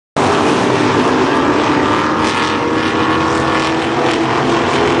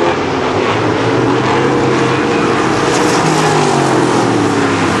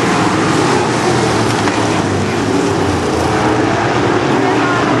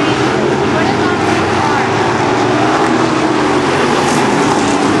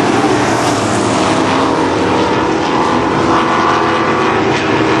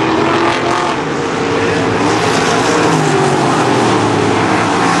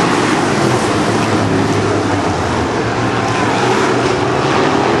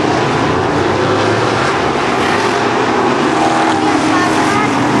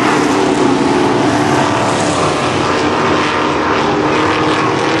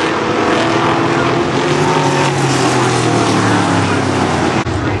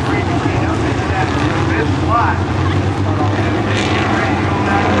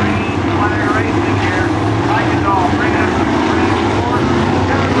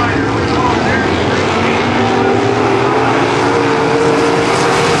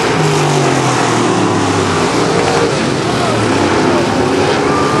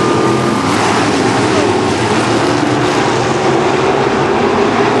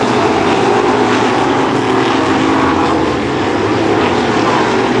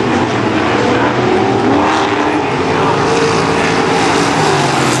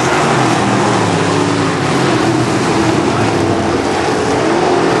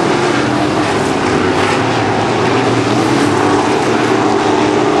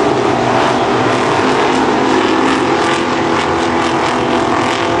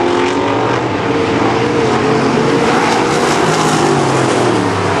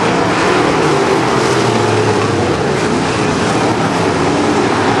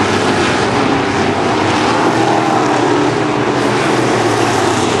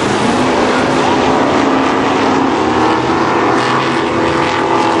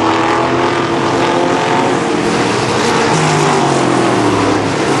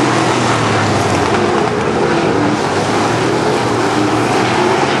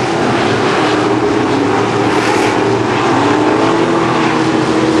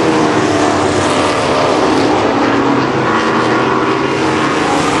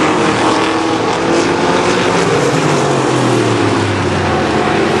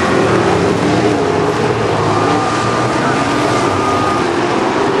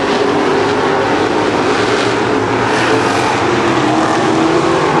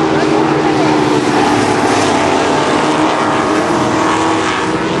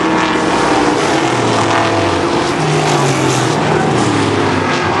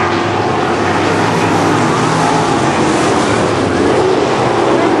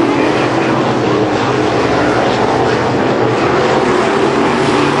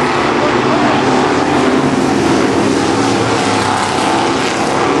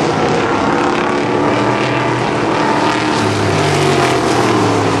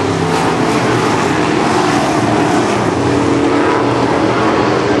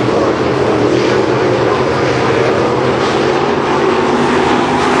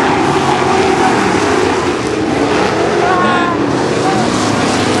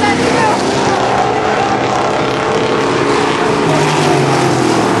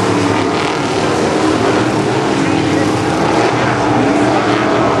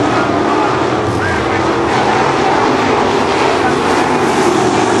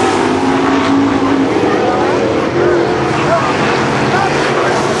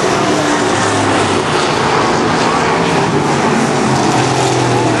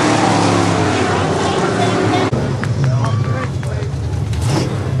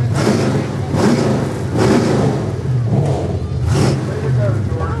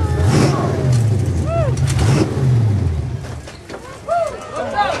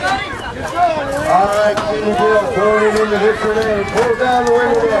right, Gill throwing it into Victor Lane. Pulls down the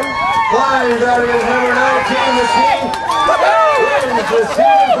window net. Flies out against number 19, the team. Wins the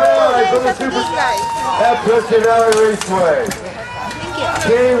season prize from the Super at Preston Valley Raceway.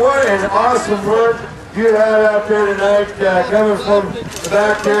 Kenny, what an awesome work you had out there tonight, coming from the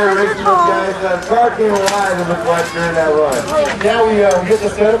back there, racing those guys. The car came alive and looked like during that run. Yeah, we get the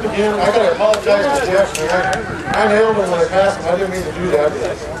setup again. I got to apologize to Jeff. I nailed him when I passed him. I didn't mean to do that.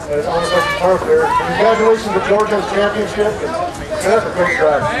 It's almost like a park there. Congratulations to Georgia's championship. That's a great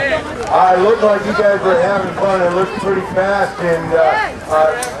track. I looked like you guys were having fun. It looked pretty fast and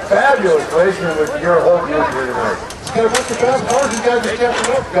fabulous racing with your whole group here tonight. Got a bunch of fast cars. You guys are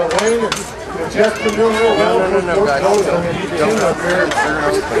stepping up. Got Wayne and Jeff's been doing real well. No, guys. Up here.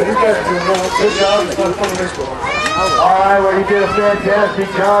 You guys are doing real good job. It's fun to race with. All right, well, you did a fantastic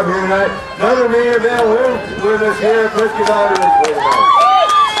job here tonight. Another main event win with us here at Preston Valley Raceway tonight.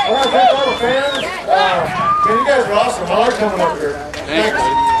 I want to thank all the fans. Man, you guys are awesome. I like coming up here. Thanks.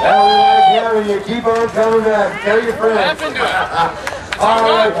 Well, we like having you. Keep on coming back. Tell your friends. All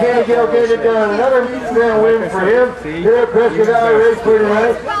right, Kenny Gill getting it done. Another meet event win for him here at Preston Valley Raceway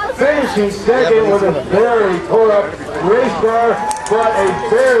tonight. Finishing second with a very tore-up race car, but a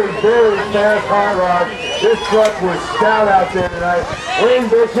very, very fast hot rod. This truck was stout out there tonight. Wayne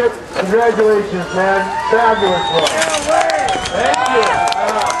Bishop, congratulations, man. Fabulous run. Thank you.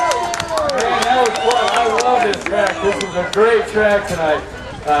 Man, that was fun. I love this track. This was a great track tonight.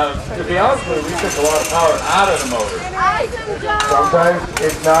 To be honest with you, we took a lot of power out of the motor. Sometimes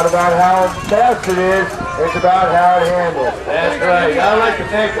it's not about how fast it is, it's about how it handles. That's right. I'd like to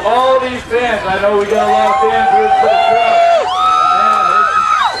thank all these fans. I know we got a lot of fans with us for the truck. Man,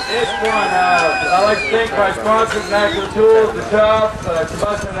 it's fun. I'd like to thank my sponsors, National Tools, The Top,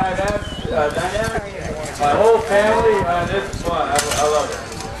 Combustion Dynamics, my whole family. This is fun. I love it.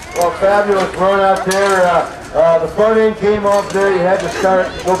 Well, fabulous run out there. The front end came off there. You had to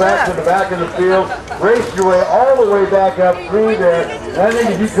go back to the back of the field, raced your way all the way back up through there. And I think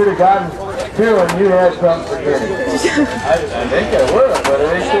if you could have gotten two and you had something for Kenny. I think I would have, but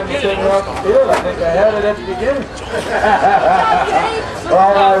they shouldn't be sitting off the field. I think I had it at the beginning.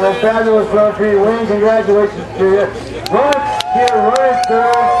 All right, well, fabulous run for you, Wayne. Congratulations to you. Run here, run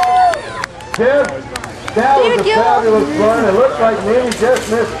through. Jeff, that was a fabulous run. It looked like maybe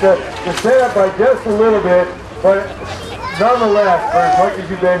just missed the setup by just a little bit, but nonetheless, for as much as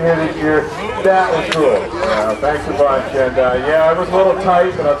you've been here this year, that was cool. Thanks a bunch. And yeah, it was a little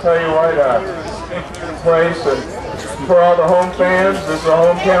tight, but I'll tell you what, place and for all the home fans, this is a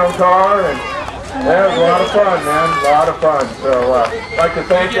hometown car, and that was a lot of fun, man. A lot of fun. So I'd like to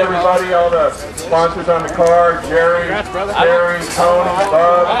thank everybody, all the sponsors on the car, Jerry, Tony,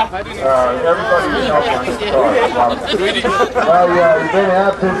 Bob, everybody who's helped on this car. Well, yeah, you've been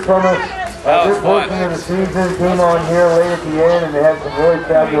absent from us. This portion of the season came on here late at the end, and they had some really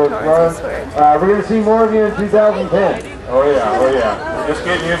fabulous runs. We're going to see more of you in 2010. Oh yeah, oh yeah. We're just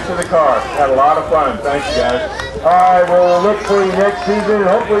getting used to the car. Had a lot of fun. Thanks, guys. All right, well, we'll look for you next season, and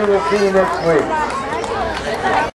hopefully we'll see you next week.